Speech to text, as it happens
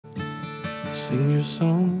Sing your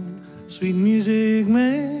song, sweet music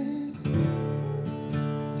man.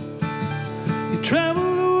 You travel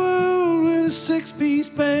the world with a six-piece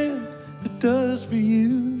band that does for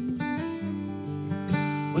you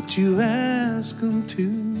what you ask them to.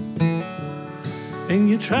 And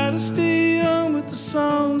you try to stay young with the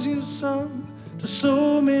songs you've sung to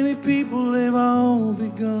so many people, they've all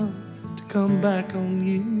begun to come back on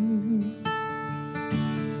you.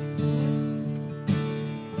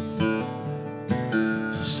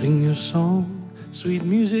 So sing your song, sweet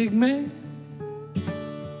music man.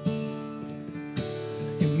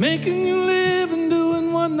 You're making your living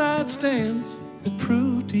doing one-night stands that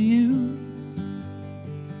prove to you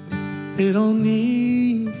they don't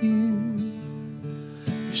need you.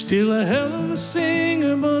 You're still a hell of a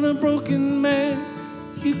singer, but a broken man.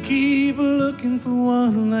 You keep looking for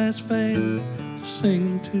one last fan to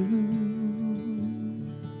sing to.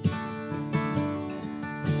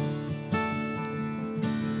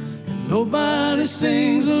 And nobody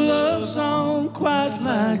sings a love song quite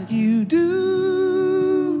like you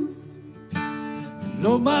do. And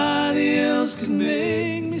nobody else can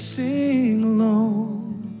make me sing along.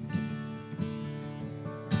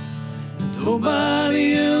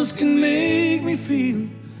 Nobody else can make me feel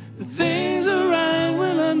that things are right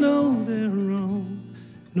when I know they're wrong.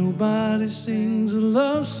 Nobody sings a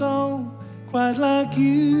love song quite like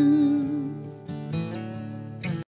you.